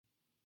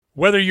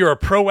Whether you're a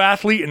pro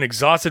athlete, an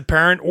exhausted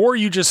parent, or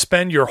you just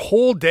spend your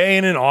whole day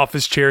in an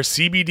office chair,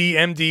 CBD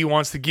MD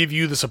wants to give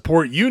you the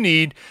support you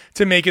need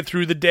to make it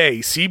through the day.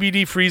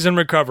 CBD Freeze and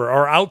Recover,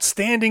 our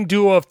outstanding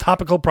duo of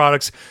topical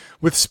products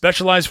with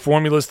specialized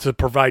formulas to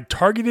provide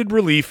targeted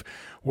relief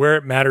where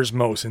it matters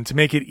most. And to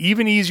make it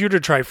even easier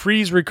to try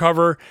Freeze,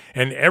 Recover,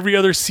 and every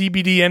other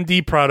CBD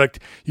MD product,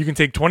 you can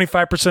take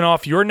 25%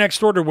 off your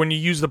next order when you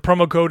use the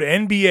promo code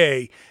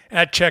NBA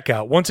at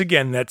checkout. Once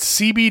again, that's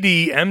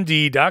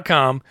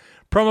cbdmd.com,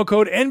 promo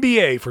code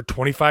NBA for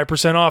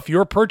 25% off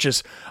your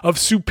purchase of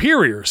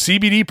superior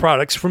CBD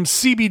products from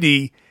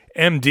CBD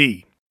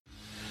MD.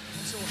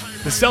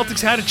 The Celtics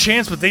had a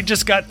chance, but they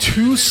just got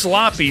too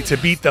sloppy to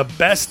beat the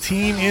best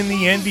team in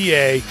the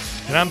NBA,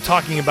 and I'm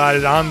talking about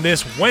it on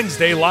this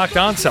Wednesday Locked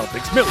On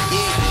Celtics. Millie,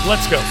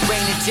 let's go.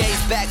 Rain and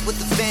Jay's back with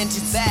the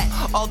vengeance.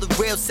 All the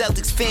real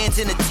Celtics fans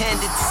in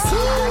attendance.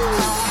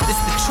 This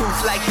the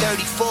truth like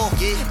 34.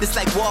 This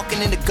like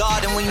walking in the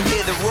garden when you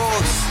hear the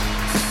roars.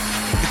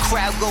 The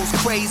crowd goes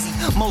crazy.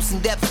 Most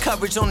in-depth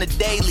coverage on the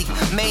daily.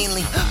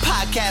 Mainly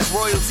podcast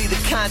royalty, the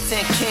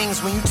content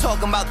kings. When you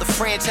talking about the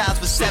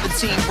franchise with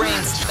 17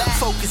 rings.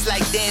 Focus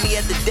like Danny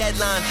at the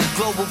deadline.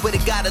 Global with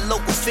it, got a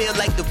local feel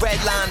like the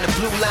red line, the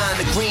blue line,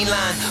 the green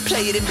line.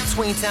 Play it in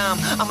between time.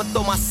 I'ma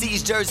throw my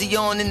C's jersey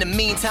on in the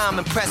meantime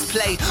and press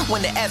play.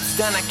 When the F's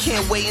done, I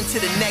can't wait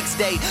until the next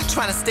day.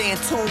 Trying to stay in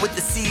tune with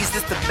the C's,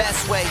 that's the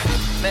best way.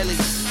 Melly.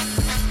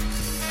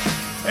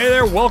 Hey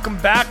there, welcome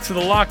back to the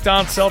Locked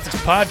On Celtics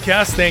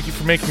podcast. Thank you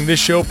for making this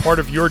show part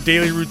of your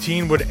daily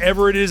routine,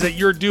 whatever it is that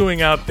you're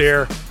doing out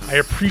there. I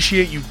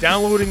appreciate you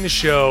downloading the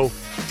show,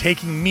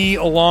 taking me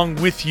along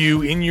with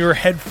you in your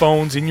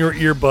headphones, in your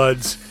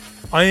earbuds,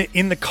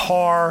 in the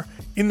car,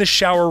 in the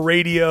shower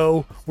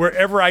radio,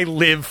 wherever I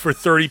live for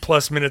 30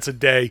 plus minutes a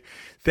day.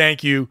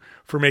 Thank you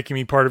for making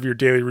me part of your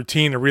daily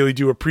routine. I really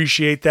do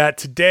appreciate that.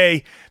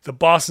 Today, the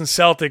Boston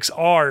Celtics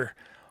are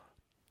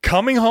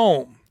coming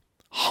home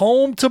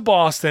to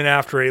Boston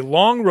after a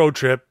long road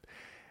trip.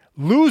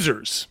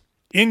 Losers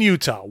in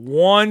Utah,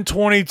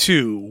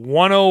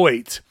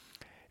 122-108.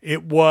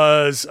 It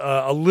was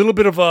a little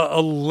bit of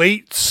a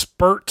late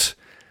spurt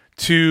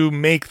to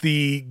make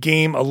the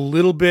game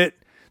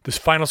this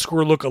final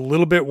score look a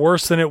little bit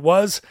worse than it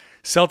was.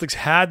 Celtics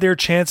had their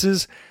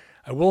chances.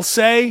 I will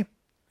say,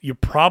 you're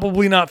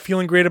probably not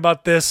feeling great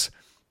about this.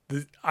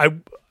 I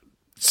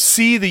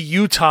see the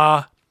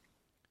Utah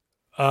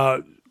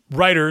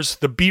writers,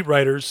 the beat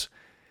writers,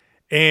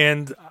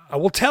 and I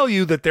will tell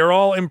you that they're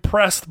all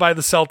impressed by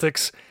the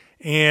Celtics,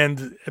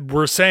 and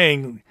we're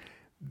saying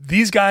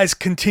these guys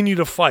continue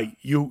to fight.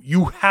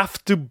 You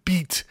have to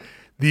beat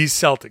these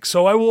Celtics.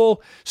 So I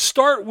will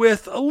start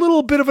with a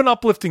little bit of an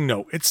uplifting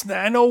note.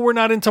 I know we're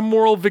not into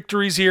moral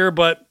victories here,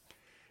 but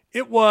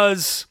it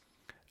was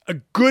a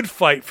good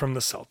fight from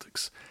the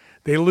Celtics.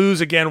 They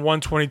lose again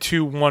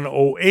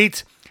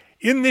 122-108.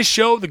 In this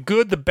show, the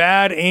good, the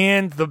bad,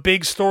 and the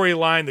big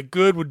storyline. The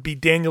good would be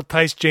Daniel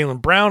Tice, Jaylen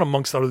Brown,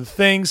 amongst other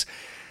things.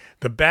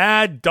 The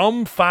bad,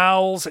 dumb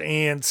fouls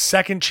and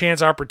second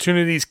chance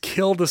opportunities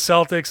killed the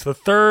Celtics. The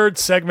third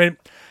segment,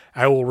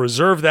 I will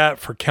reserve that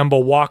for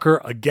Kemba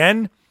Walker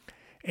again,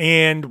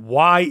 and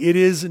why it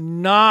is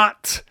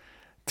not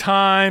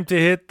time to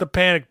hit the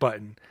panic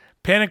button.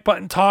 Panic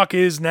button talk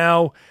is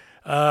now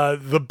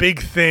the big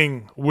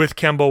thing with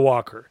Kemba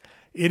Walker.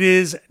 It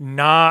is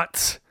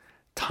not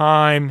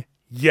time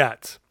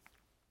yet.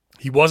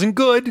 He wasn't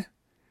good.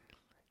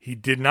 He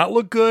did not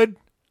look good.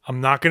 I'm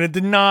not going to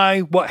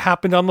deny what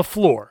happened on the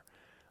floor.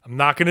 I'm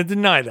not going to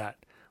deny that.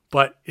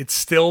 But it's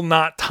still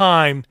not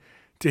time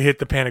to hit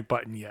the panic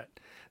button yet.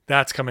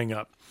 That's coming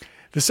up.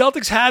 The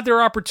Celtics had their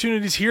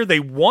opportunities here. They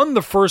won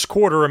the first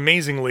quarter,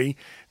 amazingly.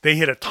 They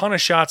hit a ton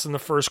of shots in the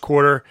first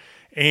quarter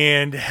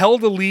and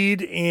held a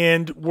lead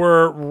and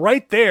were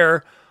right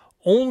there,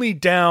 only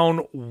down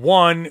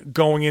one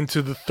going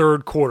into the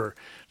third quarter.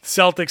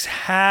 Celtics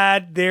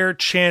had their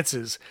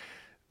chances.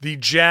 The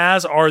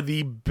Jazz are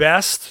the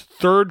best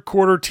third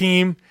quarter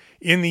team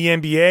in the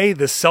NBA.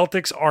 The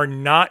Celtics are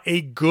not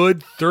a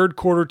good third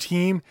quarter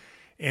team,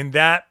 and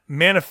that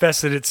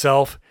manifested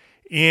itself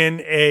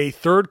in a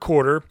third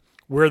quarter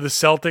where the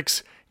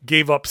Celtics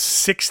gave up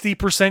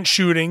 60%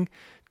 shooting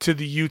to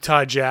the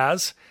Utah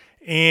Jazz,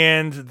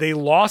 and they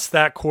lost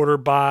that quarter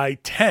by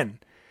 10.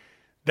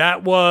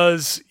 That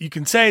was, you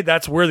can say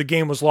that's where the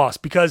game was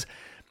lost, because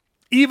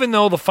even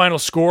though the final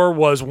score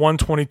was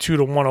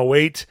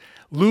 122-108,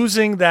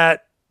 losing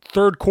that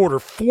third quarter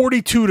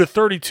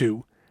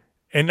 42-32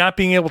 and not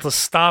being able to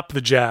stop the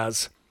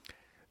Jazz,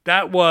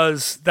 that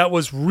was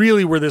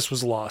really where this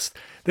was lost.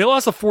 They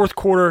lost the fourth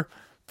quarter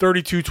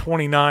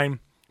 32-29,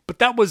 but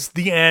that was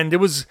the end. It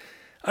was,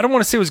 I don't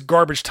want to say it was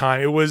garbage time.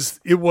 It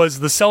was the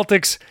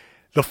Celtics.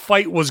 The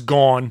fight was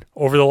gone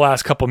over the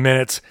last couple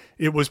minutes.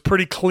 It was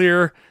pretty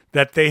clear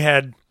that they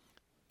had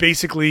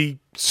basically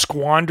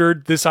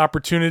squandered this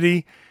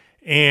opportunity,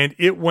 and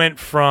it went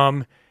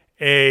from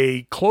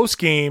a close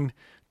game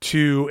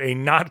to a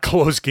not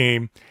close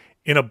game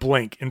in a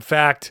blink. In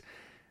fact,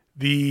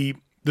 the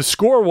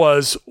score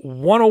was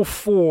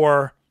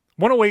 104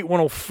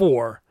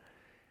 108-104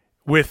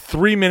 with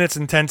 3 minutes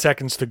and 10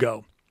 seconds to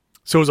go.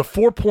 So it was a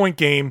 4-point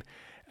game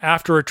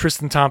after a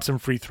Tristan Thompson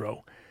free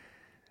throw.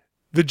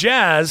 The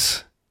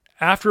Jazz,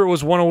 after it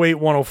was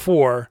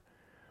 108-104,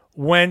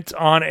 went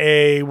on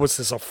a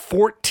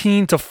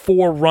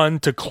 14-4 run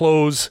to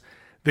close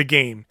the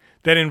game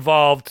that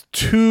involved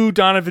 2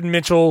 Donovan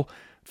Mitchell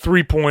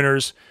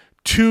three-pointers,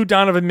 2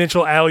 Donovan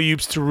Mitchell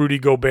alley-oops to Rudy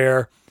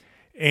Gobert,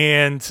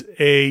 and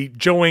a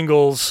Joe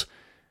Ingles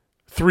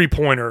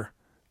three-pointer,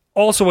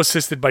 also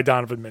assisted by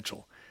Donovan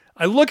Mitchell.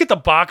 I look at the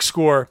box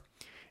score,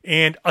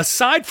 and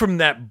aside from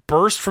that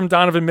burst from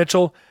Donovan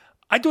Mitchell,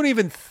 I don't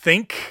even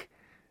think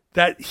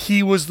that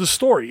he was the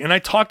story. And I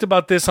talked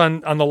about this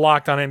on the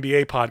Locked On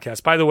NBA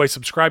podcast. By the way,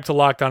 subscribe to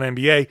Locked On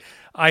NBA.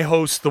 I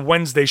host the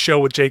Wednesday show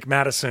with Jake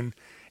Madison,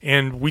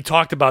 and we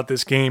talked about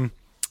this game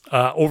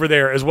over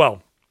there as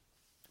well.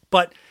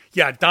 But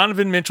yeah,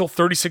 Donovan Mitchell,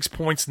 36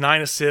 points,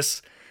 9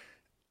 assists.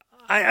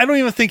 I don't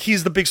even think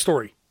he's the big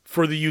story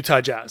for the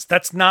Utah Jazz.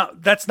 That's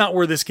not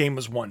where this game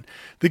was won.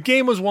 The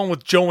game was won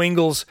with Joe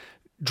Ingles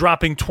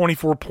dropping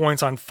 24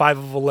 points on 5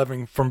 of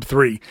 11 from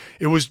 3.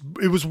 It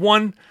was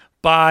won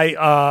by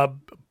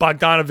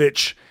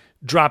Bogdanovich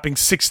dropping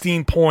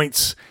 16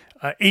 points,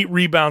 8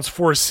 rebounds,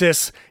 4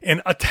 assists,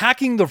 and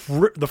attacking the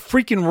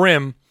freaking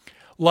rim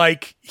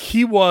like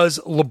he was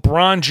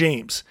LeBron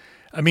James.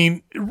 I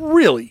mean,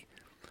 really,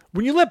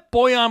 when you let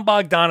Bojan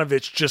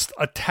Bogdanovich just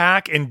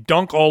attack and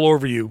dunk all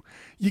over you,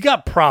 you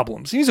got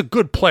problems. He's a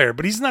good player,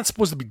 but he's not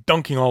supposed to be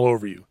dunking all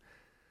over you.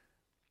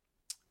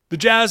 The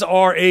Jazz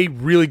are a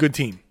really good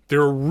team.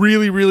 They're a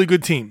really, really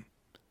good team.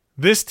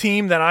 This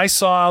team that I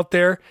saw out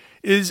there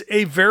is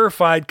a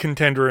verified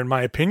contender, in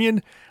my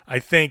opinion. I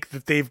think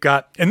that they've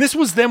got, and this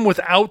was them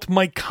without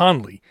Mike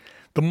Conley.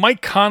 The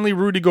Mike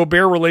Conley-Rudy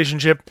Gobert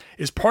relationship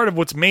is part of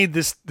what's made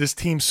this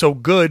team so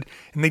good,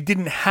 and they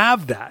didn't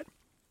have that.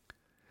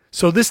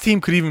 So this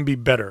team could even be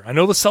better. I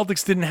know the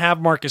Celtics didn't have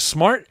Marcus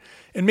Smart,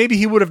 and maybe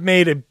he would have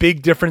made a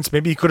big difference.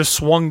 Maybe he could have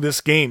swung this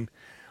game.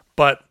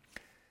 But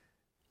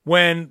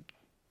when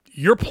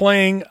you're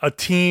playing a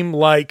team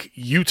like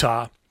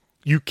Utah,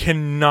 you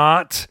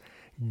cannot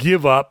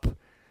give up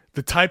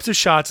the types of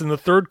shots in the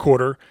third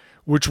quarter,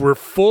 which were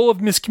full of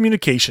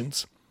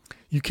miscommunications.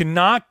 You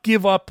cannot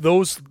give up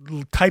those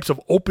types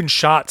of open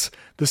shots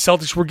the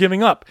Celtics were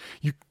giving up.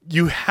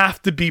 You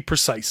have to be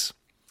precise.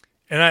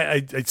 And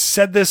I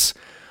said this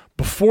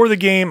before the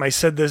game. I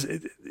said this.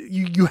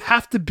 You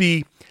have to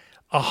be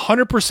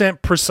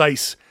 100%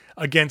 precise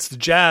against the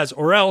Jazz,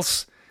 or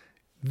else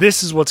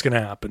this is what's going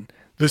to happen.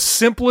 The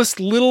simplest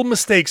little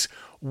mistakes,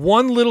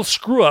 one little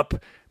screw up,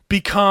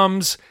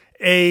 becomes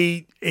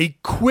a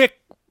quick,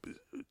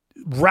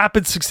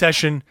 rapid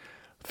succession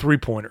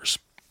three-pointers.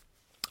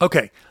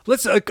 Okay,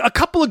 let's a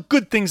couple of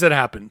good things that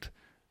happened.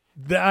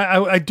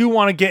 I do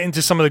want to get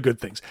into some of the good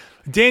things.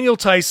 Daniel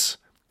Theis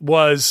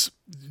was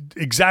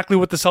exactly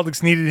what the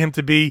Celtics needed him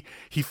to be.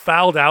 He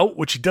fouled out,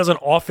 which he doesn't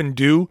often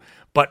do,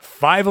 but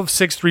 5 of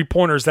 6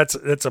 three-pointers, that's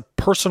a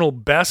personal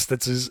best.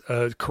 That's his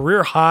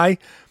career high.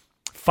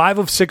 5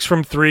 of 6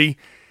 from 3.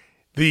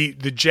 The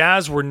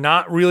Jazz were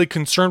not really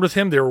concerned with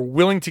him. They were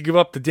willing to give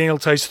up the Daniel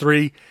Theis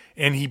 3,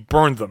 and he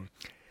burned them.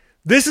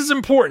 This is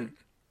important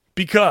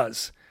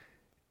because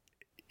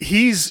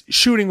he's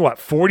shooting,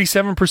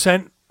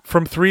 47%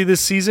 from 3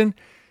 this season?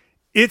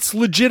 It's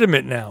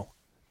legitimate now.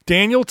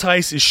 Daniel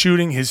Theis is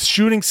shooting. His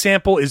shooting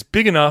sample is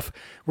big enough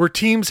where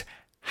teams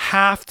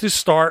have to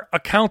start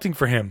accounting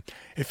for him.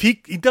 If he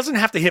doesn't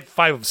have to hit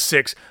 5 of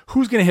 6,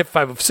 who's going to hit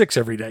 5 of 6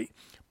 every day?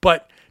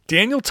 But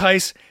Daniel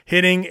Theis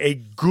hitting a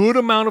good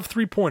amount of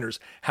three-pointers,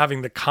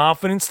 having the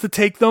confidence to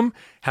take them,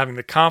 having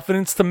the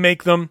confidence to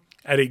make them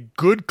at a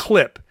good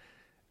clip,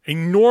 a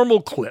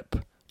normal clip.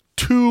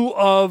 2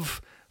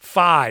 of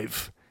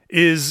 5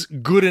 is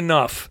good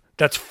enough.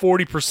 That's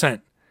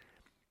 40%.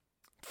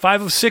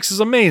 5 of 6 is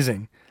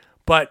amazing.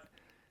 But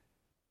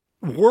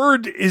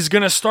word is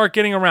going to start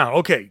getting around.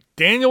 Okay,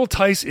 Daniel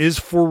Theis is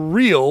for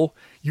real.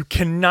 You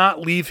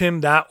cannot leave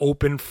him that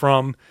open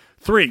from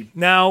 3.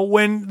 Now,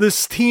 when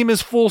this team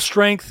is full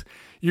strength,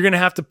 you're going to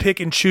have to pick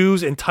and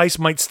choose, and Theis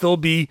might still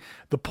be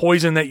the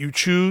poison that you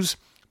choose,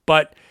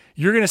 but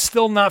you're going to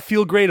still not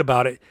feel great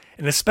about it.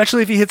 And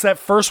especially if he hits that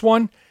first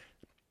one,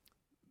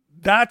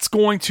 that's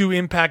going to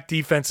impact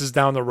defenses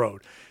down the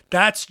road.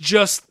 That's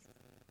just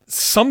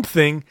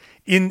something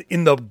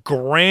in the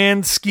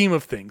grand scheme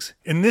of things.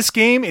 In this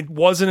game, it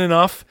wasn't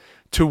enough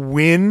to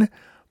win,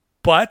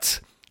 but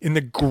in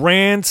the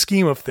grand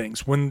scheme of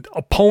things, when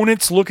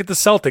opponents look at the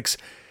Celtics,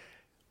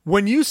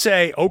 when you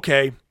say,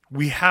 okay,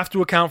 we have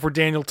to account for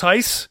Daniel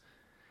Theis,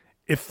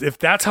 if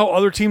that's how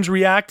other teams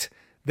react,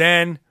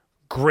 then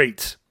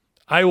great.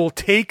 I will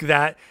take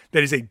that.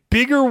 That is a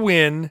bigger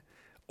win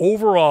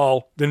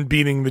overall than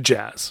beating the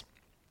Jazz.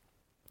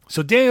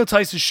 So Daniel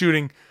Theis'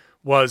 shooting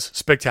was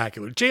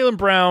spectacular. Jaylen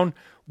Brown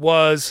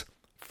was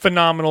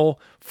phenomenal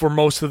for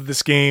most of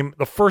this game.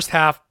 The first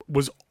half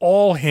was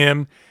all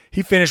him.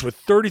 He finished with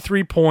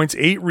 33 points,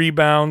 8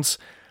 rebounds.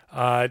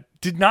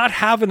 Did not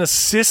have an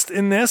assist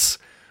in this,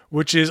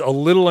 which is a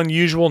little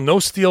unusual. No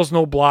steals,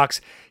 no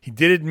blocks. He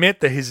did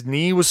admit that his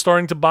knee was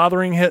starting to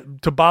bother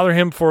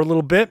him for a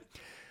little bit.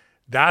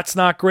 That's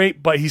not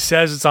great, but he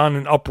says it's on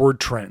an upward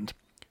trend.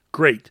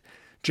 Great.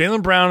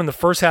 Jaylen Brown in the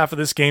first half of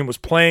this game was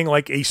playing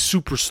like a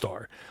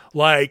superstar.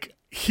 Like,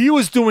 he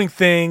was doing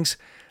things,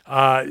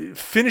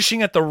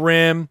 finishing at the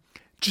rim,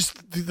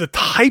 just the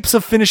types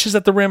of finishes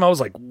at the rim. I was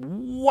like,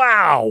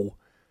 wow.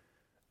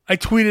 I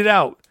tweeted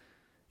out,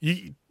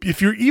 even if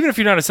you're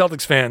not a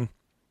Celtics fan,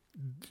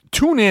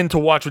 tune in to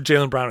watch what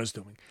Jaylen Brown is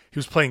doing. He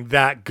was playing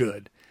that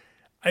good.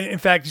 In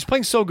fact, he's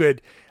playing so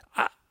good.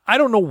 I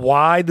don't know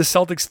why the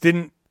Celtics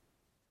didn't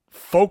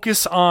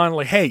focus on,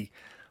 like, hey,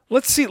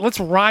 let's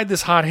ride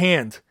this hot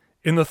hand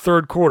in the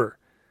third quarter.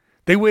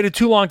 They waited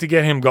too long to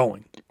get him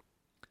going.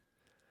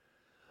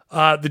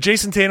 The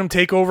Jason Tatum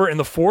takeover in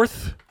the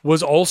fourth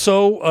was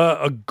also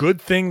a good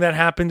thing that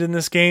happened in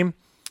this game.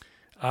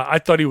 I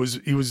thought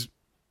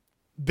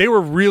they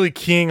were really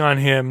keying on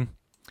him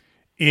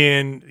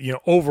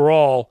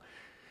overall.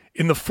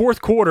 In the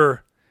fourth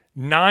quarter,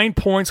 9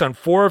 points on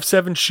 4 of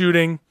 7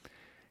 shooting.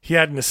 He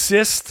had an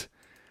assist.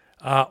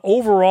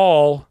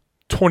 Overall,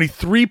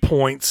 23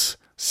 points,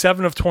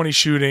 7 of 20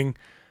 shooting,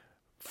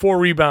 4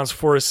 rebounds,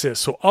 4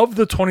 assists. So of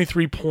the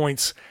 23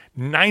 points,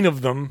 9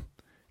 of them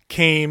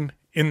came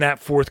in that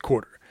fourth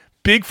quarter.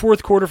 Big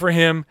fourth quarter for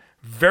him,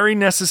 very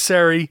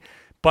necessary,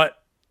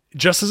 but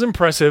just as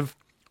impressive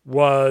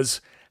was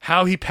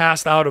how he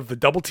passed out of the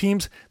double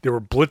teams. They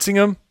were blitzing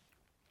him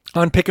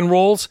on pick and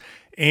rolls,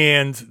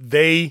 and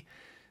they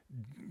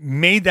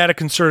made that a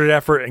concerted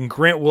effort, and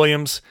Grant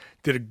Williams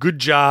did a good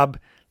job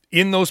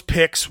in those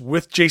picks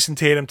with Jason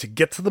Tatum to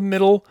get to the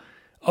middle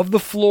of the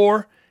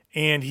floor,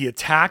 and he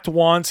attacked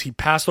once. He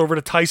passed over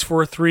to Tice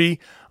for a 3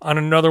 on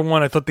another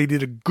one. I thought they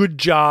did a good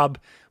job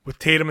with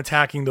Tatum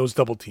attacking those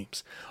double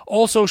teams.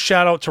 Also,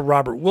 shout out to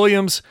Robert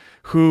Williams,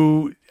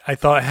 who I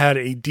thought had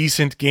a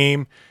decent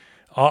game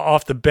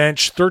off the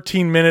bench.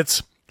 13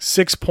 minutes,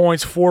 6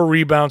 points, 4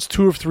 rebounds,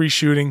 2 of 3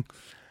 shooting.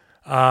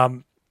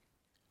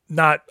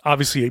 Not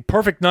obviously a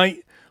perfect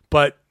night,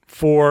 but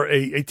for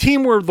a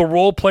team where the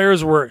role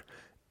players were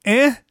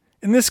in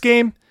this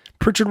game,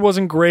 Pritchard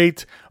wasn't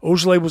great.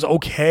 Ojale was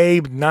okay,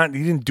 but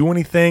he didn't do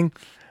anything.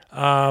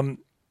 I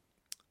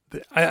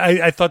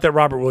thought that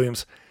Robert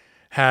Williams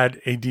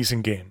had a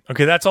decent game.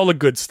 Okay, that's all the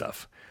good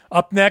stuff.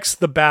 Up next,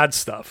 the bad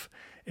stuff.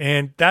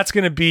 And that's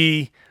going to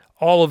be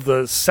all of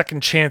the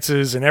second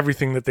chances and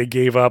everything that they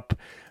gave up.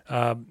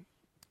 Kemba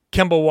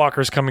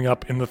Walker's coming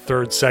up in the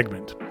third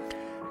segment.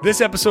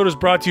 This episode is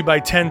brought to you by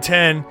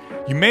 1010.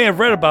 You may have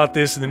read about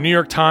this in the New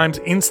York Times,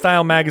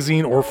 InStyle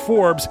magazine, or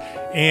Forbes,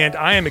 and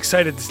I am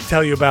excited to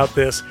tell you about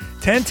this.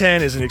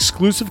 1010 is an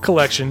exclusive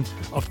collection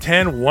of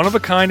 10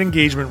 one-of-a-kind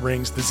engagement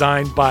rings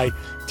designed by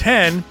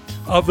 10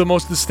 of the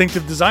most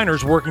distinctive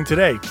designers working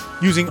today.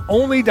 Using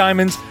only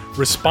diamonds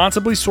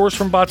responsibly sourced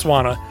from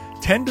Botswana,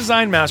 10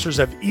 design masters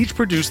have each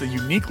produced a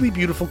uniquely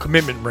beautiful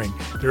commitment ring.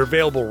 They're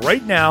available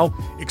right now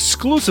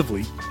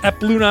exclusively at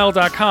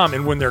BlueNile.com,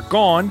 and when they're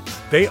gone,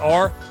 they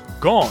are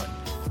gone.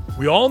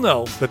 We all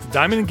know that the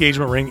diamond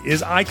engagement ring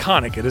is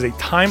iconic. It is a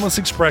timeless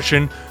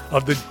expression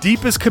of the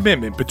deepest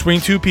commitment between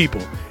two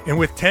people. And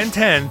with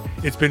 1010,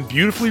 it's been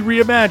beautifully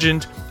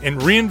reimagined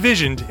and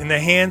re-envisioned in the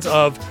hands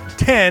of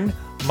 10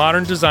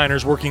 modern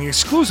designers working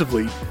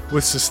exclusively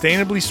with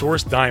sustainably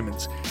sourced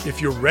diamonds.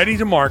 If you're ready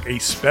to mark a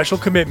special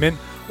commitment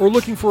or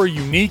looking for a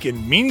unique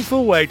and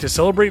meaningful way to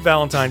celebrate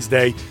Valentine's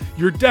Day,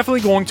 you're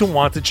definitely going to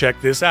want to check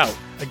this out.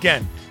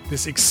 Again,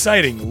 this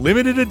exciting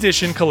limited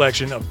edition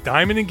collection of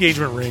diamond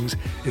engagement rings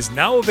is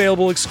now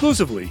available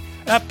exclusively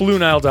at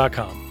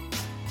BlueNile.com.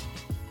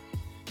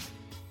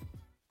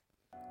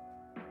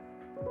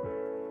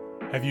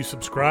 Have you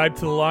subscribed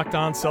to the Locked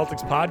On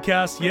Celtics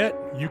podcast yet?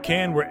 You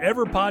can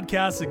wherever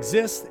podcasts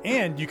exist,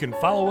 and you can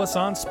follow us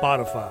on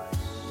Spotify.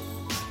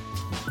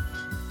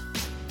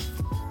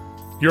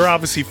 You're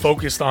obviously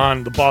focused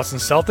on the Boston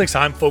Celtics.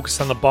 I'm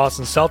focused on the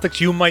Boston Celtics.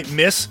 You might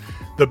miss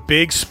the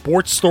big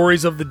sports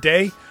stories of the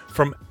day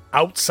from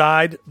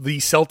outside the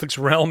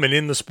Celtics realm and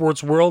in the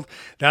sports world.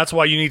 That's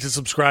why you need to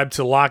subscribe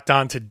to Locked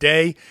On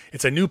Today.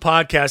 It's a new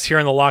podcast here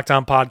on the Locked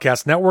On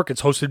Podcast Network.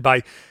 It's hosted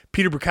by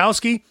Peter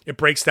Bukowski. It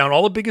breaks down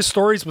all the biggest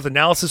stories with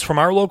analysis from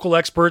our local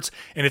experts,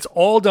 and it's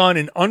all done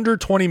in under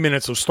 20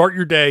 minutes. So start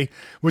your day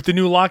with the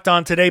new Locked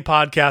On Today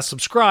podcast.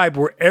 Subscribe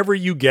wherever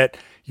you get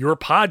your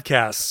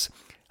podcasts.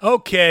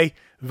 Okay,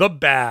 the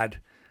bad.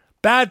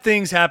 Bad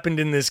things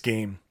happened in this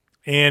game,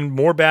 and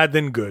more bad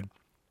than good.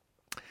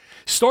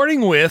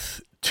 Starting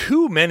with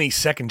too many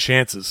second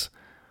chances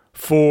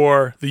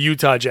for the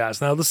Utah Jazz.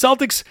 Now, the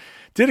Celtics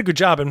did a good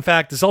job. In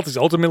fact, the Celtics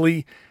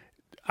ultimately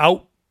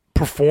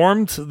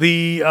outperformed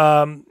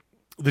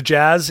the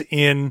Jazz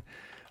in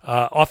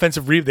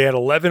offensive rebounds. They had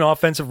 11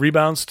 offensive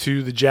rebounds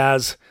to the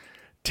Jazz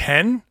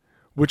 10,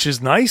 which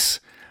is nice.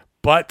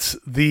 But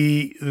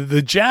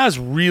the Jazz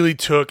really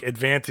took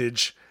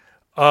advantage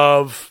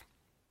of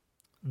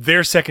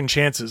their second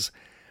chances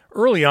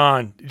early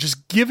on,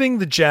 just giving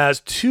the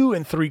Jazz 2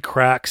 and 3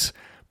 cracks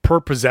per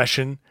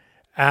possession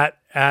at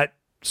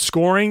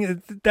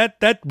scoring.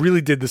 That really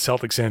did the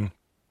Celtics in.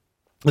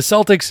 The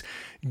Celtics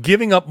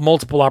giving up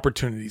multiple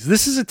opportunities.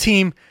 This is a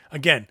team,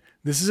 again,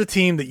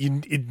 that you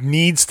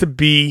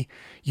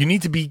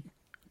need to be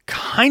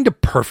kind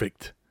of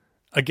perfect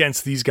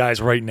against these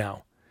guys right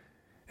now.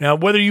 Now,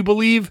 whether you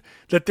believe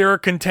that they're a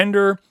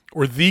contender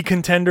or the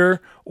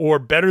contender or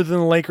better than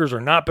the Lakers or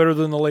not better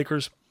than the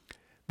Lakers,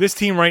 this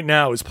team right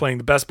now is playing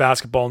the best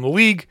basketball in the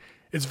league.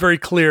 It's very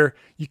clear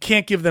you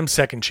can't give them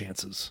second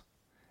chances.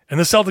 And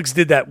the Celtics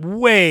did that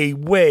way,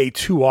 way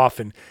too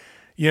often.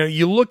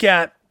 You look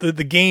at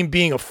the game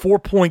being a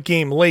 4-point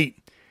game late,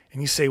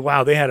 and you say,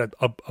 wow, they had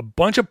a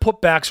bunch of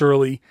putbacks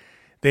early.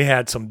 They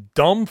had some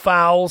dumb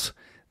fouls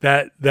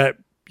that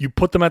you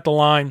put them at the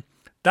line.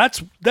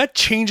 That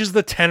changes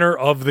the tenor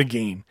of the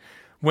game.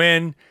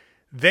 When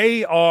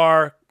they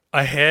are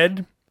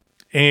ahead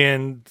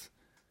and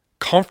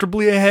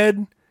comfortably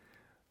ahead,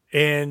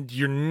 and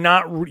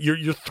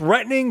you're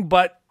threatening,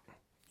 but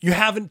you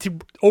haven't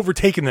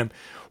overtaken them.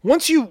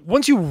 Once you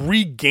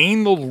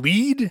regain the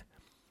lead,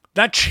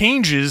 that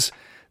changes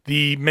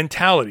the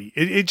mentality.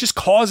 It just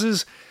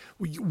causes,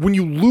 when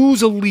you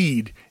lose a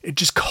lead, it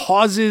just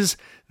causes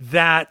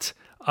that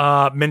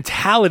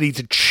mentality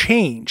to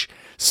change.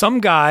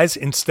 Some guys,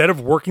 instead of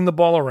working the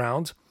ball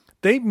around,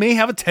 they may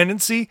have a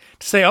tendency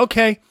to say,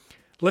 "Okay,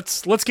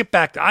 let's get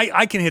back.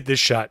 I can hit this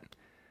shot.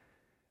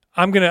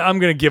 I'm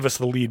gonna give us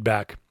the lead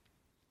back,"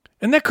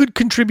 and that could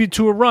contribute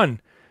to a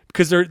run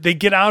because they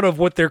get out of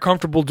what they're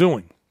comfortable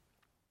doing.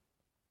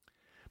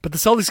 But the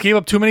Celtics gave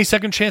up too many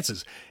second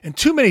chances and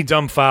too many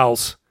dumb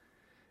fouls.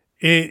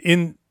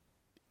 In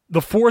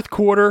the fourth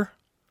quarter,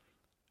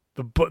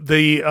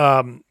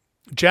 the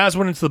Jazz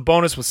went into the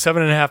bonus with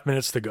 7.5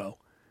 minutes to go.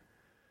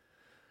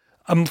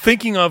 I'm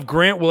thinking of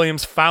Grant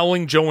Williams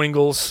fouling Joe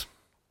Ingles.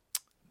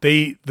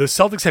 The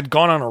Celtics had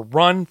gone on a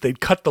run.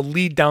 They'd cut the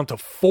lead down to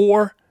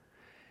 4.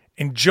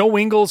 And Joe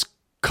Ingles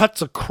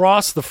cuts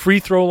across the free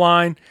throw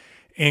line,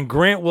 and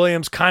Grant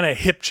Williams kind of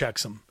hip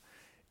checks him.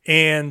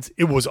 And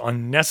it was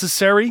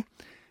unnecessary.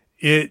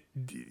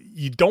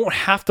 You don't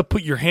have to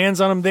put your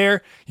hands on him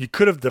there. You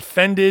could have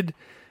defended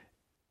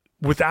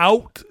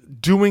without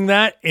doing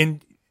that.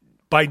 And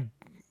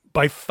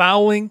by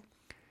fouling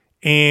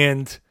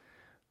and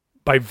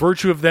by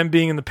virtue of them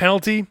being in the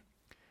penalty,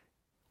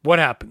 what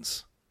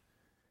happens?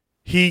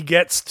 He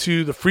gets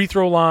to the free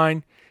throw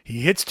line.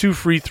 He hits 2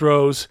 free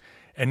throws.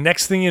 And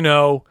next thing you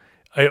know,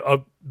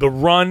 the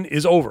run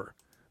is over.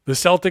 The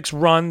Celtics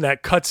run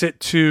that cuts it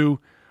to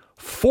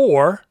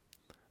 4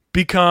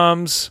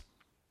 becomes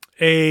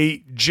a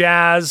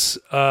Jazz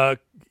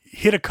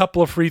hit a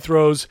couple of free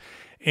throws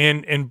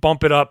and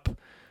bump it up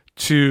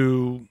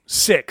to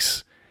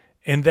 6.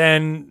 And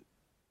then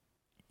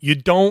you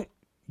don't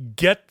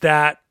get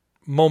that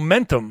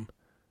momentum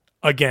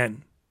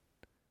again.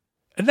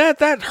 And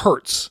that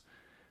hurts.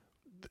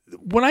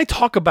 When I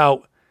talk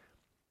about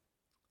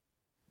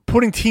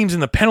putting teams in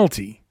the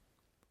penalty,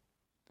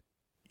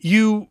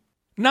 you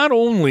not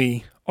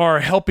only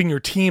are helping your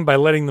team by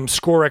letting them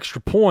score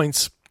extra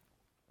points,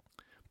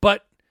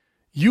 but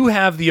you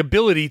have the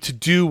ability to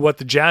do what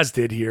the Jazz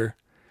did here.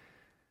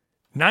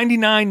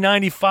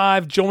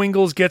 99-95, Joe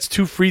Ingles gets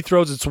 2 free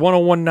throws. It's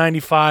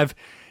 101-95.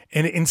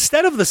 And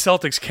instead of the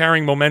Celtics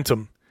carrying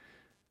momentum,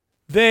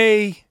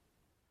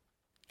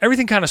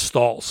 everything kind of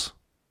stalls.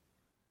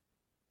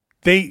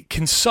 They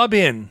can sub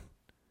in.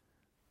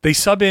 They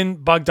sub in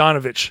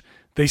Bogdanovich.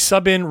 They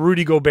sub in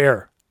Rudy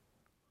Gobert.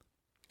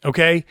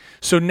 Okay?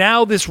 So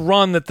now this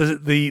run that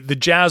the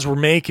Jazz were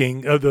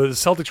making, the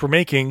Celtics were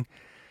making,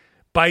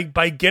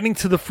 by getting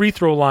to the free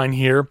throw line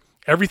here,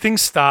 everything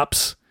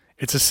stops.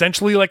 It's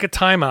essentially like a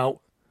timeout.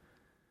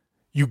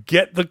 You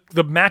get the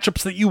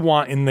matchups that you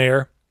want in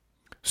there.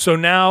 So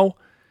now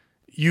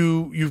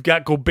you've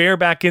got Gobert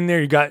back in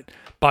there. You got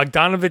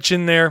Bogdanovich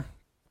in there.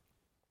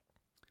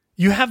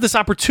 You have this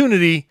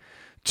opportunity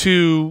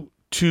to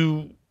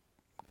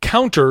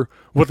counter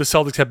what the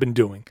Celtics have been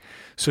doing.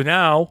 So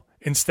now,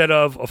 instead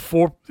of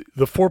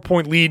the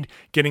 4-point lead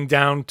getting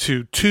down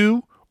to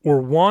 2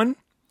 or 1,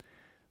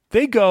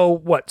 they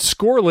go,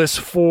 scoreless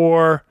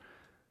for,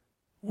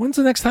 when's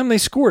the next time they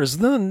scored? It's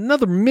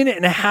another minute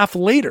and a half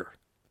later.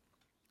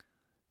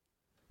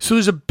 So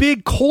there's a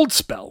big cold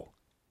spell.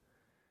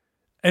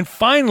 And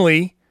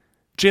finally,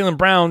 Jaylen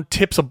Brown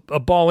tips a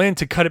ball in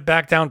to cut it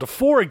back down to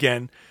 4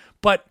 again.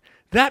 But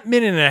that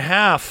minute and a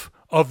half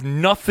of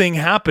nothing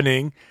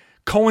happening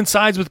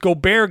coincides with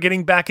Gobert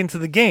getting back into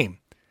the game.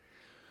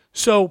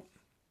 So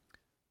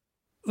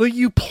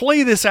you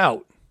play this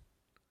out.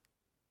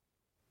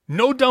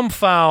 No dumb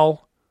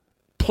foul.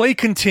 Play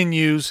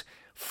continues.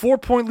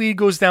 4-point lead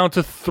goes down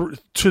to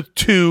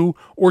 2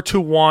 or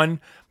to 1.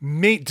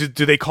 Do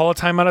they call a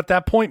timeout at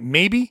that point?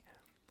 Maybe.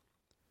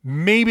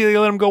 Maybe they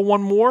let them go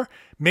one more.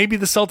 Maybe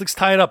the Celtics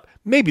tie it up.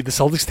 Maybe the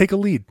Celtics take a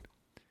lead.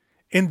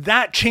 And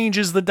that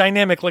changes the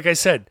dynamic, like I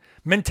said.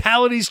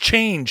 Mentalities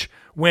change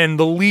when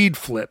the lead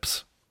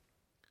flips.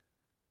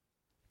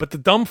 But the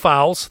dumb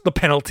fouls, the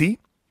penalty,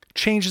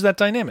 changes that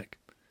dynamic.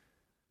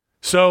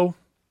 So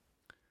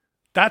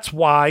that's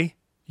why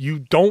you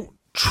don't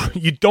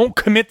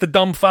commit the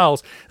dumb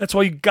fouls. That's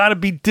why you got to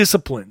be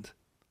disciplined.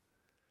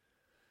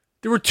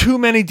 There were too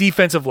many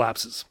defensive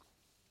lapses.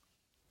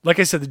 Like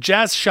I said, the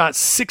Jazz shot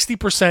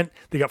 60%.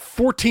 They got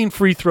 14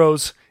 free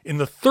throws in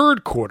the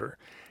third quarter.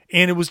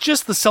 And it was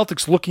just the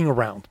Celtics looking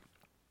around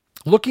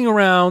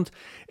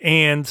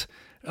and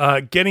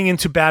getting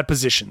into bad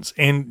positions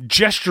and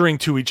gesturing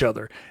to each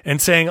other and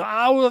saying,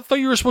 oh, I thought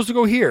you were supposed to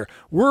go here.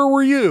 Where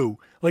were you?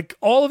 Like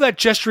all of that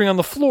gesturing on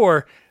the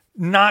floor,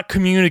 not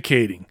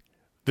communicating.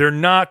 They're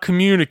not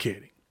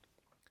communicating.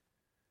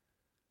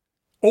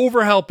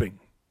 Overhelping.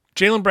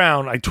 Jaylen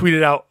Brown, I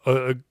tweeted out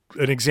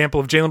an example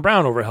of Jaylen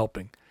Brown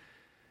overhelping.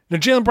 Now,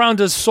 Jaylen Brown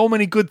does so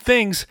many good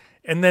things,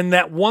 and then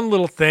that one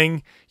little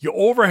thing, you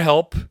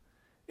overhelp,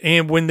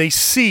 and when they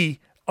see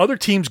other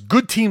teams,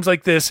 good teams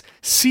like this,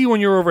 see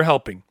when you're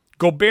overhelping.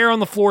 Gobert on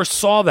the floor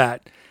saw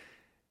that,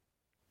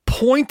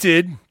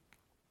 pointed,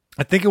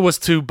 I think it was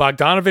to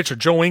Bogdanovich or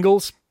Joe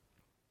Ingles.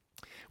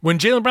 When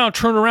Jaylen Brown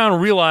turned around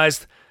and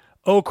realized,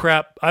 oh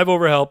crap, I've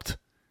overhelped,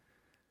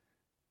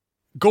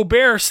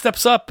 Gobert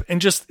steps up and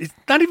just, it's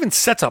not even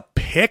sets a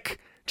pick,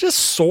 just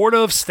sort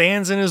of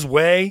stands in his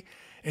way.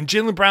 And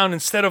Jaylen Brown,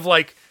 instead of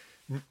like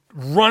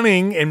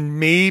running and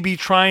maybe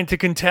trying to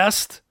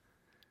contest,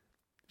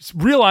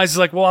 realizes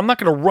like, well, I'm not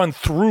going to run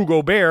through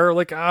Gobert.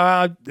 Like,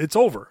 it's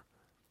over.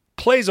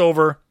 Play's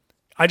over.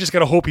 I just got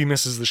to hope he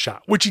misses the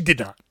shot, which he did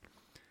not.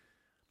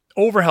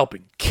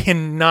 Overhelping.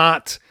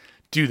 Cannot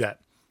do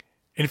that.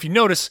 And if you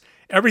notice,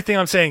 everything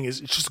I'm saying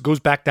is it just goes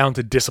back down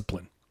to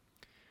discipline.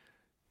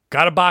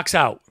 Got to box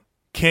out.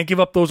 Can't give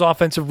up those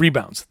offensive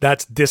rebounds.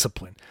 That's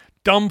discipline.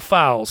 Dumb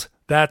fouls.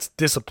 That's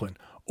discipline.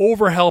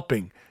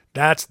 Overhelping.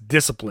 That's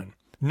discipline.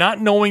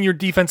 Not knowing your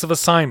defensive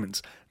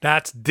assignments.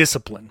 That's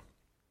discipline.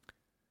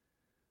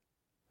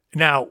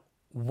 Now,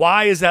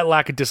 why is that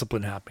lack of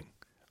discipline happening?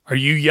 Are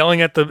you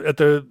yelling at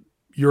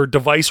your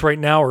device right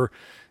now or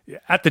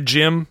at the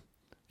gym,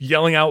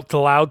 yelling out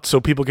loud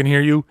so people can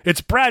hear you? It's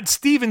Brad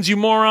Stevens, you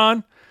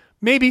moron.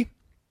 Maybe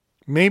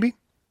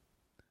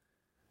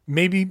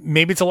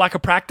it's a lack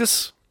of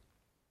practice.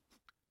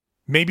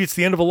 Maybe it's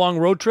the end of a long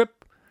road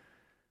trip.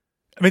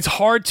 I mean, it's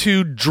hard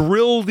to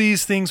drill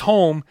these things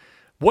home.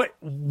 Where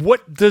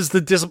does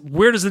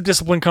the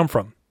discipline come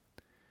from?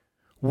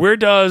 Where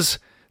does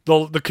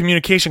the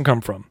communication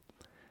come from?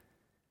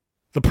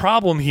 The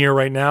problem here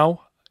right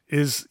now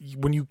is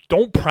when you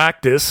don't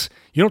practice,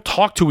 you don't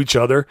talk to each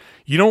other,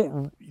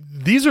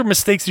 these are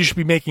mistakes you should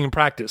be making in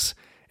practice,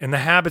 and the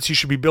habits you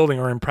should be building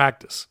are in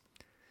practice.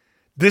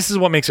 This is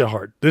what makes it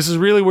hard. This is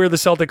really where the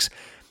Celtics,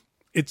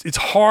 it's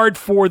hard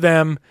for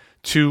them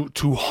to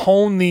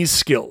hone these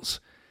skills.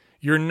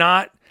 You're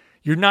not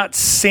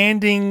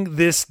sanding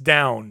this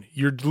down.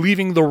 You're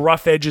leaving the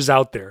rough edges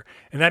out there,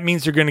 and that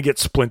means you're going to get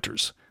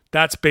splinters.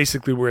 That's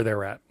basically where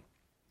they're at.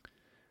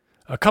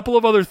 A couple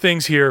of other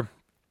things here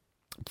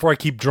before I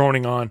keep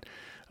droning on.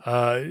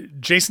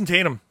 Jason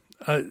Tatum,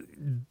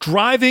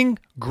 driving,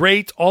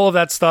 great, all of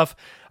that stuff.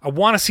 I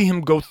want to see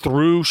him go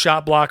through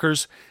shot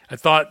blockers. I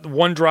thought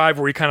one drive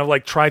where he kind of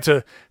like tried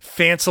to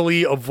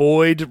fancily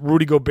avoid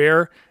Rudy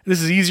Gobert.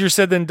 This is easier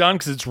said than done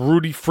because it's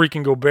Rudy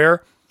freaking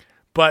Gobert.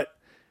 But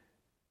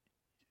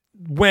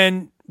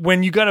when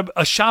you got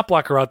a shot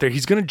blocker out there,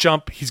 he's going to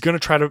jump. He's going to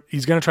try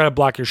to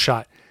block your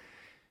shot.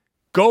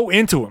 Go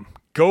into him.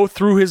 Go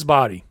through his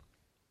body.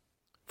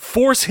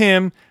 Force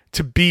him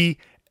to be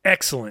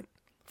excellent.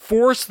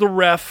 Force the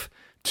ref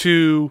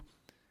to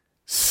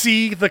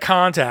see the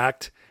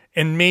contact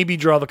and maybe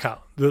draw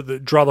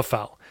the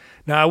foul.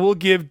 Now, I will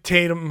give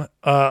Tatum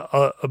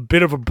a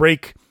bit of a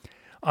break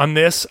on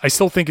this. I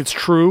still think it's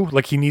true.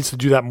 Like, he needs to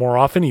do that more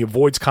often. He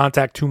avoids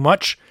contact too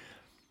much.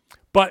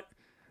 But,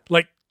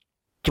 like,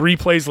 3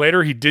 plays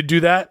later, he did do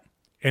that,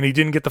 and he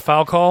didn't get the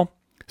foul call.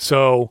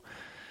 So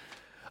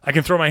I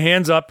can throw my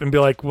hands up and be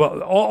like,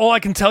 well, all I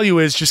can tell you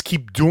is just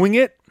keep doing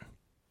it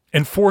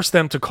and force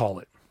them to call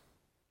it.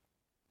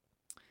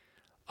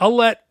 I'll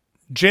let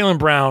Jaylen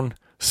Brown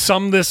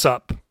sum this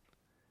up.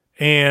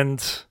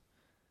 And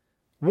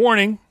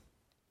warning,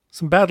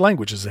 some bad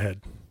language is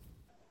ahead.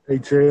 Hey,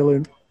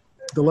 Jaylen,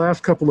 the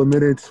last couple of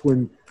minutes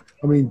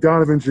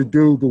Donovan's your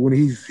dude, but when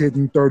he's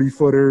hitting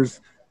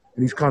 30-footers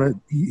and he's kind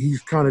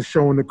of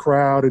showing the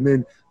crowd, and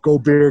then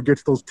Gobert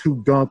gets those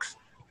 2 dunks,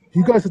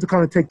 you guys have to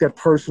kind of take that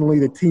personally.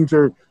 The teams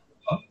you're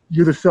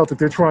the Celtics,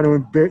 they're trying to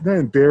not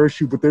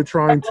embarrass you, but they're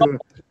trying to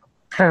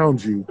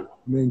pound you. I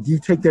mean, you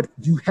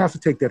have to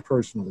take that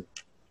personally.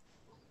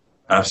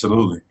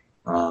 Absolutely.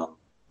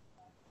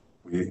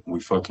 We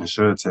fucking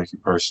should take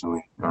it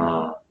personally.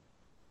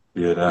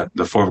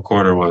 The fourth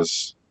quarter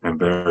was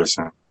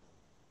embarrassing.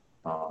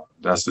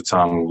 That's the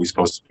time when we're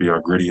supposed to be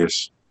our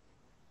grittiest,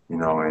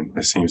 and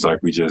it seems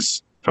like we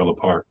just fell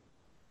apart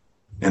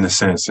in a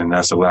sense, and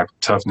that's a lack of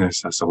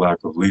toughness, that's a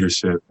lack of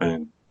leadership,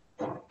 and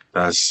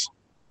that's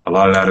a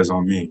lot of that is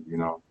on me.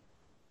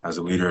 As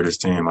a leader of this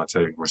team, I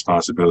take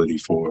responsibility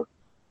for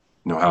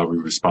how we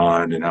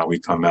respond and how we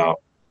come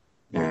out,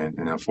 and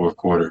in that fourth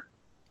quarter,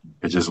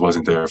 it just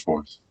wasn't there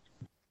for us.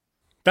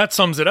 That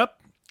sums it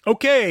up.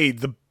 Okay,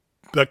 the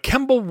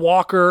Kemba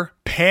Walker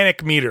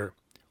panic meter.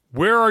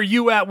 Where are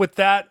you at with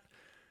that?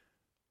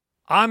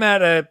 I'm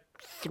at a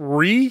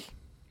 3.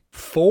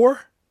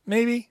 4,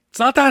 maybe? It's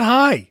not that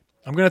high.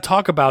 I'm going to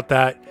talk about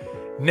that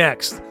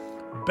next.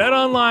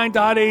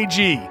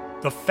 BetOnline.ag,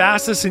 the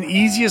fastest and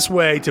easiest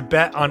way to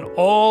bet on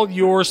all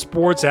your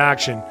sports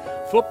action.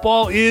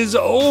 Football is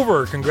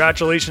over.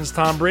 Congratulations,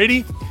 Tom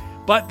Brady.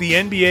 But the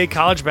NBA,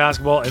 college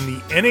basketball, and the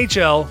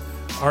NHL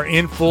are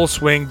in full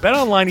swing.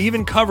 BetOnline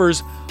even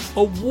covers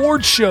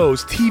award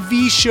shows,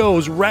 TV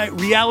shows,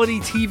 reality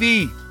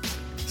TV.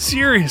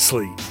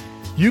 Seriously,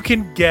 you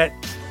can get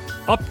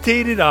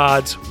updated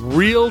odds,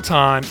 real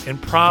time,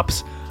 and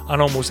props on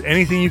almost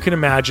anything you can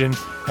imagine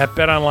at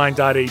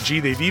betonline.ag.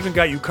 They've even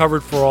got you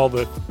covered for all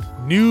the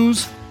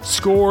news,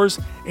 scores,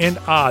 and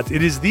odds.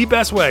 It is the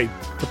best way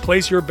to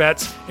place your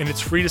bets, and it's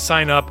free to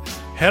sign up.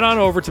 Head on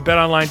over to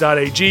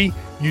betonline.ag,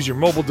 use your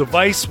mobile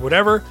device,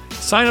 whatever.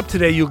 Sign up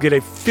today. You'll get a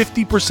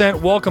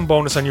 50% welcome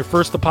bonus on your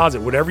first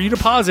deposit. Whatever you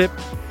deposit,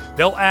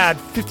 they'll add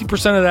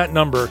 50% of that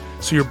number,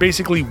 so you're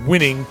basically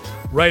winning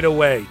right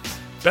away.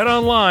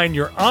 BetOnline,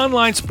 your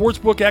online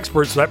sportsbook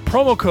experts. So that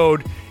promo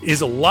code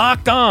is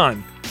Locked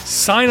On.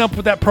 Sign up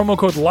with that promo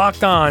code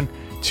Locked On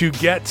to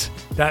get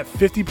that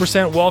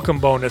 50% welcome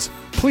bonus.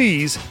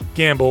 Please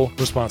gamble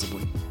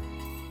responsibly.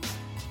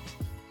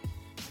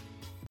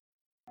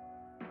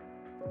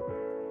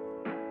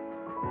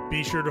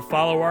 Be sure to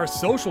follow our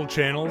social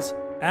channels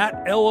at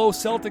LO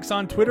Celtics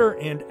on Twitter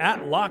and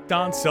at Locked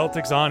On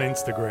Celtics on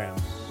Instagram.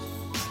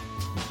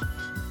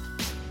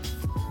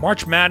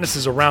 March Madness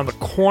is around the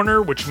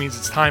corner, which means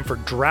it's time for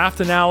draft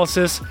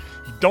analysis.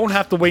 You don't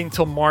have to wait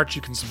until March.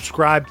 You can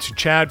subscribe to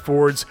Chad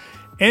Ford's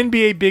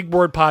NBA Big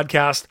Board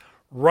podcast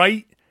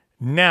right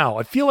now.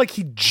 I feel like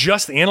he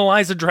just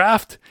analyzed a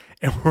draft,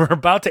 and we're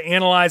about to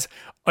analyze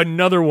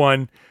another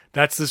one.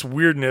 That's this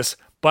weirdness,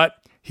 but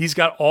he's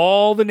got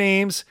all the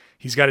names.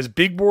 He's got his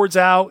big boards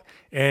out,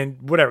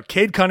 and whatever.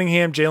 Cade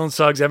Cunningham, Jalen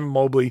Suggs, Evan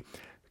Mobley.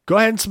 Go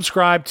ahead and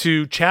subscribe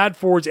to Chad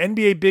Ford's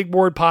NBA Big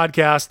Board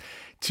podcast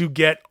to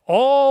get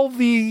all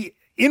the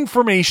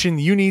information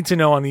you need to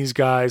know on these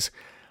guys,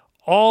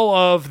 all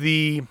of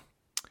the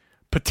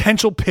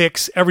potential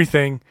picks,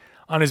 everything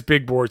on his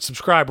big board.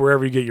 Subscribe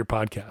wherever you get your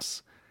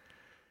podcasts.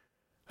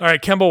 All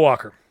right, Kemba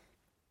Walker.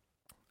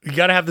 You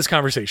got to have this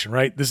conversation,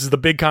 right? This is the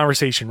big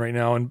conversation right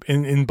now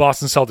in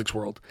Boston Celtics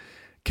world.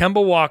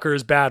 Kemba Walker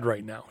is bad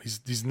right now.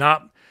 He's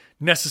not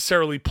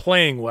necessarily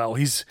playing well.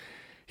 He's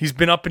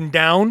been up and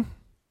down.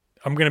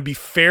 I'm going to be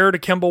fair to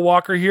Kemba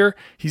Walker here.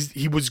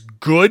 He was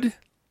good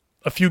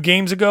a few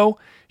games ago.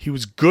 He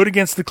was good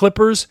against the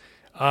Clippers.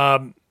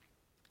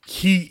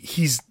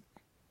 He's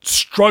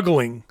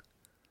struggling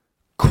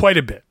quite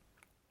a bit.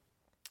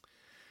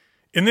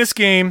 In this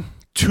game,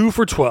 2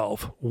 for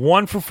 12,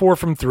 1 for 4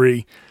 from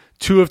 3,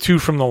 2 of 2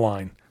 from the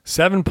line.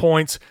 7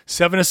 points,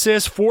 7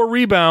 assists, 4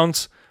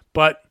 rebounds,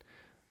 but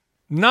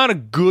not a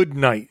good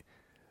night.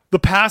 The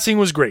passing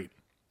was great.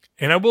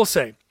 And I will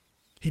say,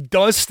 he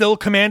does still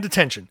command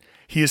attention.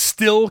 He is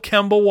still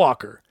Kemba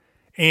Walker.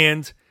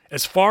 And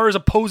as far as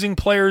opposing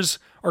players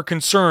are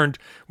concerned,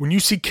 when you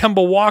see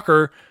Kemba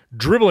Walker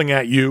dribbling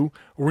at you,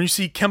 or when you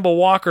see Kemba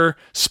Walker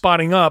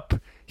spotting up,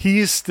 he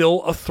is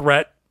still a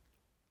threat.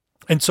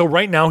 And so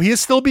right now, he is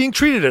still being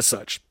treated as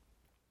such.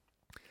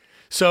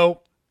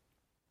 So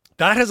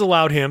that has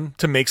allowed him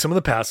to make some of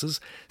the passes.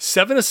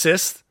 7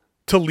 assists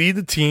to lead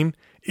the team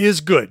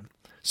is good.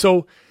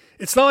 So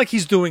it's not like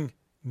he's doing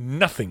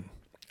nothing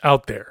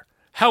out there.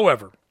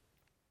 However,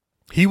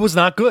 he was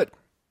not good.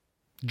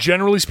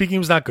 Generally speaking, he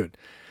was not good.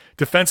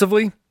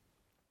 Defensively,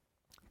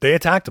 they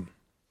attacked him.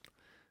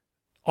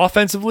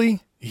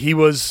 Offensively, he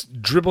was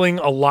dribbling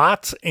a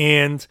lot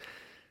and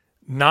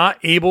not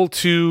able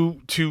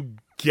to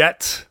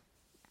get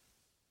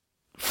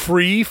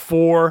free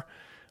for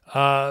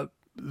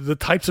the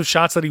types of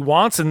shots that he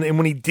wants. And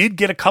when he did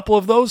get a couple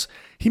of those,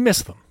 he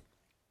missed them.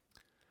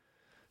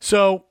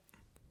 So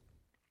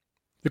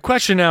the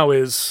question now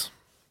is,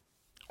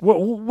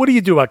 what do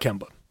you do about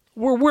Kemba?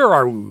 Where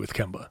are we with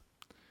Kemba?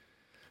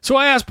 So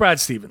I asked Brad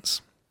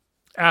Stevens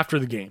after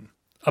the game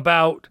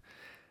about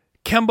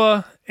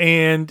Kemba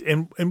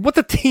and what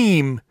the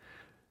team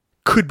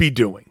could be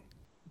doing.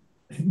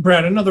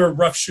 Brad, another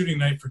rough shooting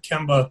night for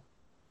Kemba.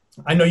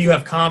 I know you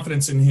have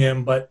confidence in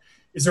him, but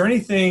is there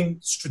anything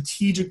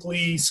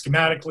strategically,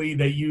 schematically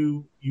that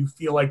you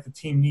feel like the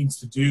team needs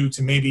to do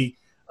to maybe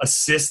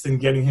assist in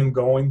getting him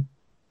going?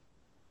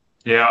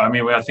 Yeah, I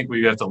mean, I think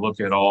we have to look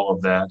at all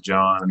of that,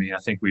 John. I mean, I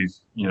think we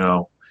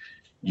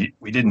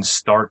didn't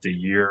start the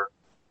year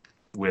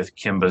with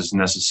Kemba's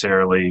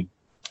necessarily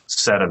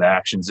set of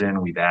actions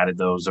in. We've added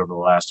those over the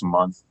last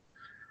month.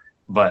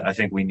 But I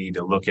think we need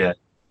to look at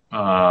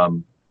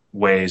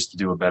ways to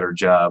do a better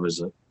job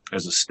as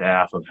a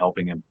staff of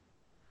helping him.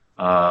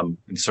 And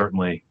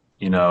certainly,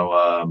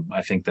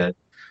 I think that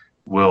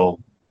we'll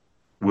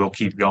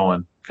keep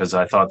going, because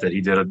I thought that he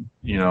did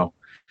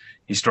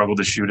he struggled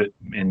to shoot it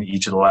in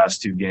each of the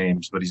last 2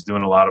 games, but he's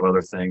doing a lot of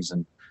other things.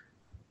 And,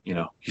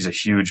 he's a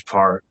huge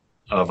part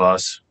of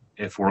us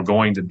if we're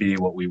going to be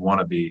what we want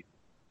to be.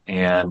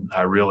 And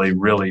I really,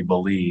 really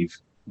believe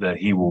that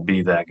he will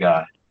be that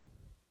guy.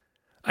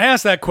 I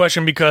asked that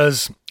question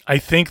because I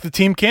think the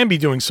team can be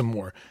doing some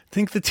more. I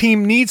think the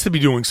team needs to be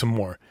doing some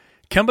more.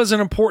 Kemba's an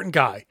important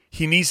guy.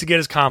 He needs to get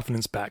his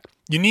confidence back.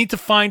 You need to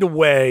find a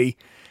way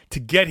to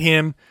get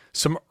him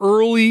some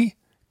early,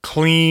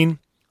 clean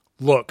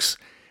looks.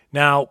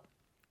 Now,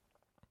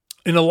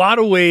 in a lot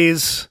of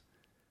ways,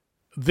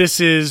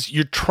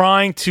 you're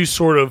trying to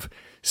sort of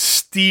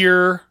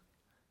steer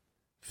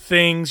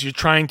things. You're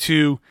trying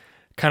to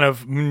kind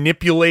of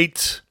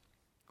manipulate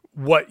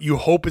what you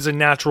hope is a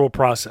natural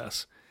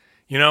process.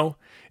 You know,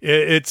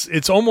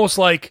 it's almost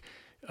like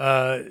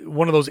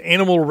one of those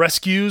animal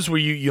rescues where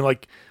you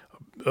like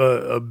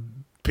a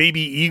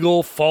baby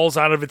eagle falls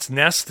out of its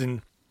nest,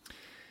 and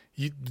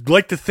you'd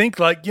like to think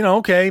like,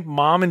 okay,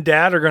 mom and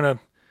dad are going to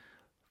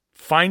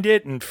find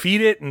it and feed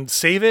it and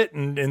save it.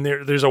 And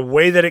there's a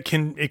way that it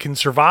can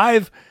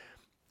survive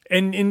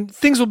and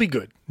things will be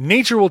good.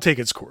 Nature will take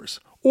its course.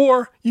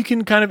 Or you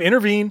can kind of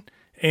intervene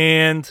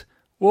and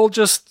we'll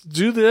just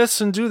do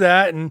this and do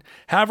that and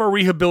have our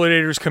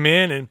rehabilitators come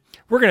in and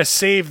we're going to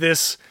save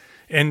this.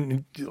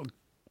 And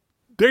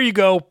there you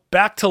go,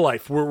 back to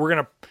life. We're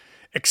going to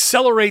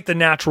accelerate the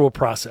natural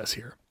process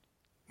here.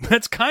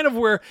 That's kind of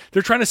where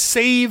they're trying to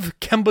save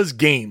Kemba's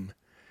game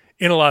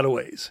in a lot of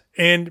ways.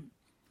 And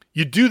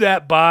you do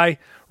that by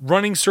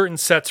running certain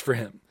sets for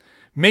him,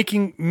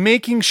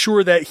 making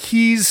sure that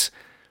he's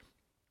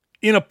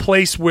in a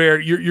place where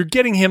you're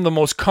getting him the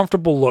most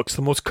comfortable looks,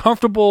 the most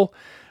comfortable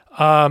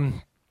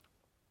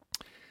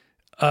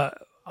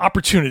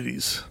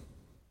opportunities.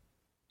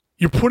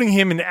 You're putting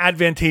him in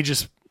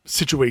advantageous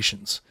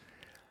situations.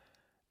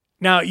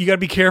 Now, you got to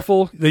be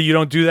careful that you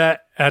don't do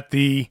that at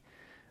the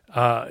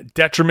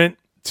detriment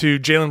to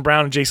Jaylen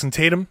Brown and Jason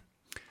Tatum.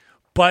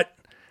 But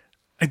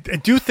I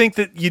do think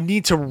that you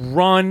need to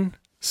run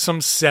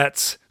some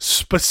sets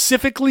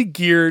specifically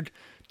geared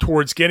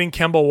towards getting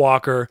Kemba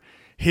Walker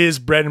his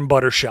bread and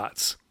butter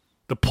shots.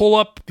 The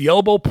pull-up, the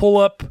elbow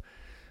pull-up,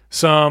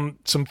 some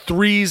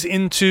threes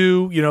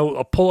into,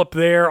 a pull-up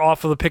there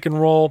off of the pick and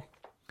roll.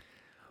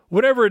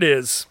 Whatever it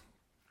is,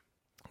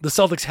 the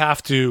Celtics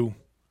have to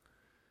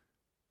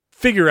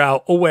figure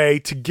out a way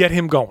to get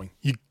him going.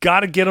 You got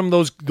to get him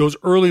those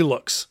early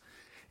looks.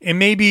 And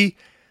maybe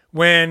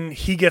when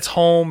he gets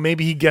home,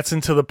 maybe he gets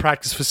into the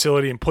practice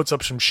facility and puts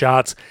up some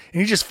shots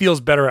and he just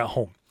feels better at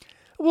home.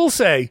 I will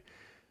say,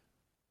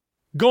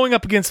 going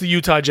up against the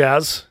Utah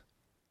Jazz,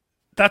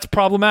 that's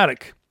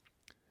problematic.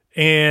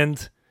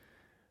 And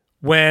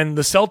when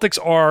the Celtics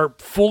are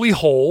fully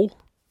whole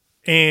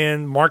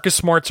and Marcus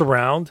Smart's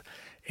around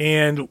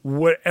and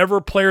whatever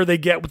player they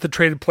get with the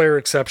traded player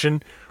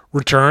exception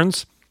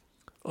returns,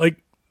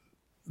 like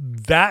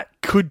that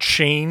could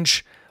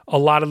change a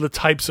lot of the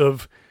types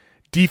of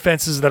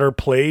defenses that are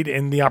played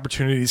and the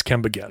opportunities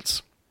Kemba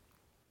gets.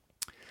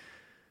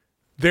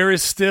 There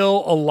is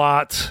still a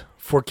lot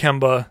for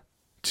Kemba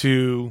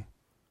to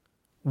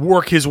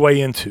work his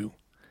way into.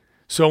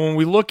 So when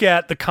we look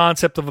at the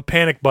concept of a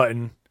panic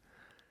button,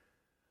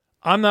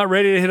 I'm not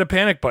ready to hit a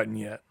panic button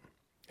yet.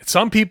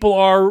 Some people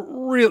are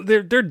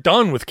they're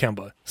done with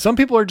Kemba. Some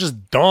people are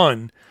just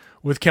done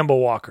with Kemba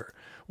Walker,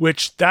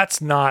 which I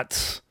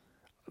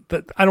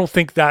don't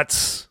think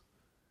that's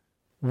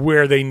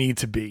where they need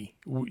to be.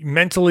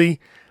 Mentally,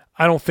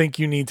 I don't think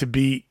you need to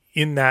be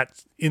in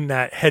that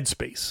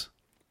headspace.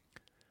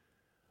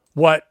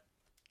 What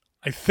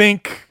I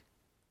think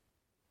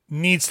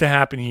needs to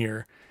happen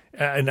here,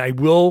 and I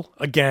will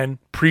again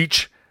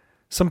preach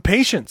some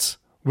patience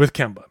with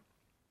Kemba,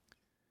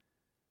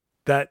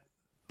 that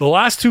the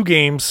last two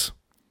games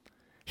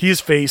he has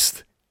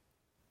faced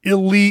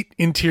elite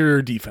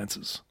interior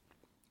defenses.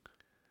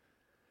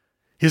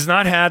 He has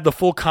not had the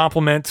full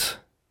complement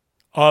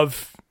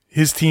of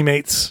his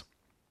teammates.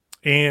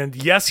 And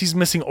yes, he's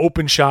missing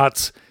open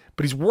shots,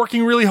 but he's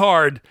working really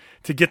hard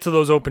to get to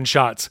those open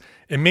shots.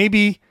 And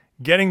maybe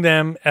getting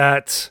them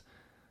at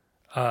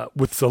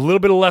with a little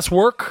bit of less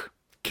work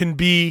can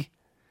be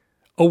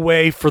a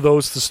way for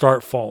those to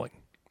start falling.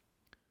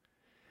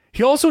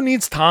 He also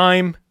needs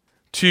time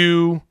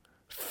to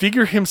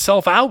figure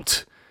himself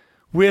out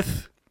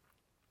with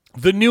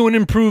the new and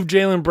improved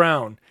Jaylen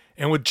Brown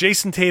and with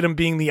Jason Tatum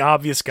being the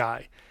obvious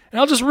guy. And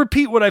I'll just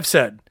repeat what I've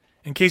said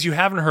in case you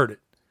haven't heard it.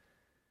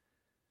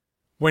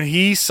 When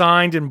he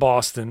signed in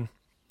Boston,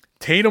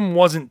 Tatum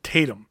wasn't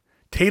Tatum.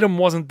 Tatum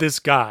wasn't this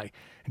guy.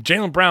 And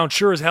Jaylen Brown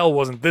sure as hell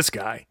wasn't this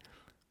guy.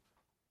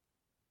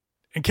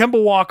 And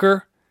Kemba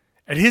Walker,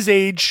 at his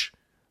age,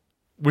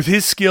 with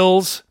his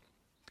skills,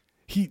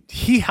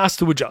 he has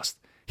to adjust.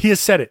 He has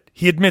said it.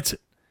 He admits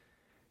it.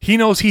 He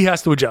knows he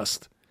has to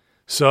adjust.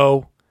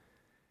 So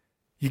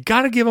you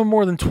got to give him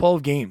more than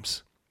 12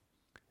 games.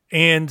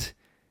 And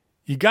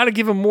you got to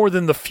give him more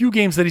than the few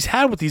games that he's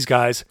had with these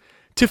guys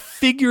to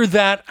figure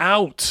that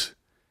out.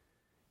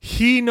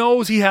 He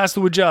knows he has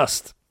to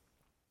adjust.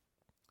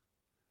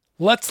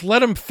 Let's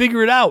let him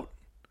figure it out.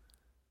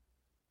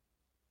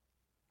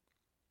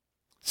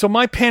 So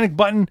my panic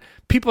button,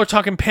 people are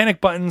talking panic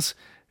buttons.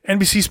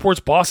 NBC Sports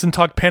Boston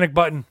talk panic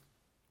button.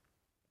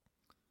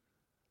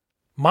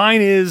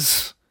 Mine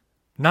is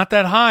not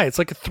that high. It's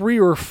like a 3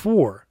 or a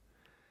 4.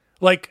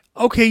 Like,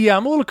 okay, yeah,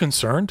 I'm a little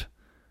concerned.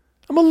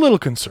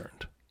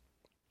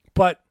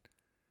 But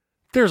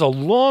there's a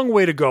long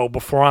way to go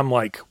before I'm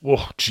like,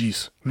 whoa,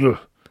 geez. Ugh.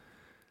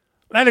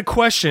 I had a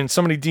question.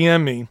 Somebody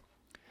DM'd me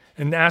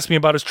and asked me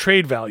about his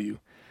trade value.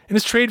 And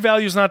his trade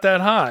value is not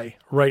that high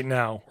right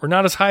now, or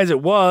not as high as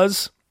it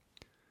was.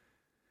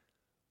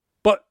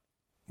 But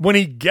when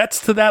he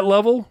gets to that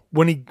level,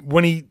 what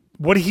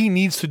he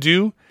needs to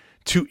do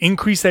to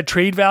increase that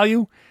trade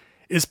value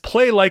is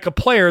play like a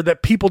player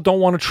that people don't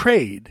want to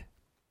trade.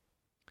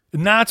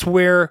 And that's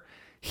where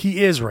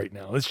he is right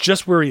now. It's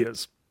just where he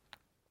is.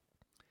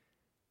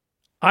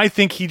 I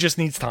think he just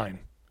needs time.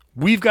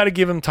 We've got to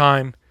give him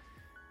time.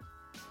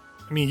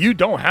 I mean, you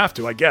don't have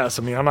to, I guess.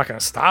 I mean, I'm not going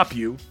to stop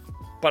you.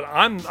 But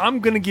I'm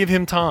going to give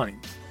him time.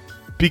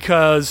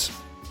 Because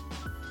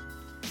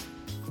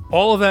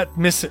all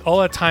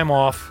that time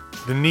off,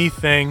 the knee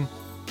thing,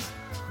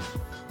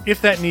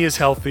 if that knee is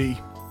healthy,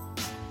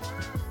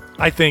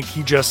 I think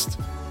he just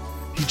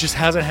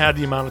hasn't had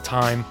the amount of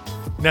time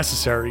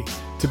necessary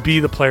to be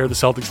the player the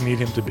Celtics need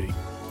him to be.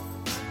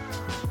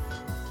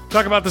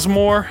 Talk about this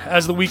more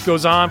as the week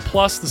goes on.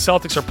 Plus, the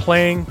Celtics are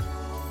playing.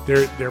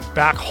 They're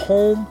back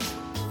home,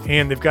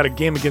 and they've got a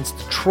game against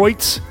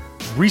Detroit,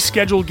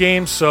 rescheduled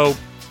game. So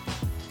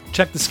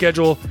check the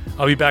schedule.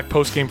 I'll be back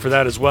post-game for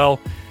that as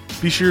well.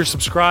 Be sure to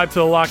subscribe to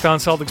the Locked On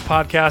Celtics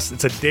podcast.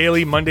 It's a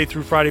daily Monday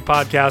through Friday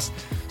podcast.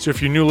 So if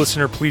you're a new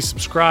listener, please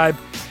subscribe.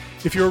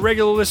 If you're a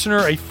regular listener,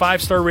 a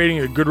 5-star rating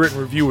and a good written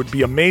review would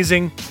be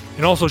amazing.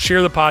 And also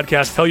share the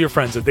podcast. Tell your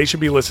friends that they should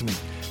be listening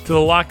to the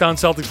Locked On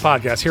Celtics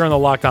podcast here on the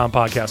Locked On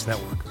Podcast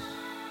Network.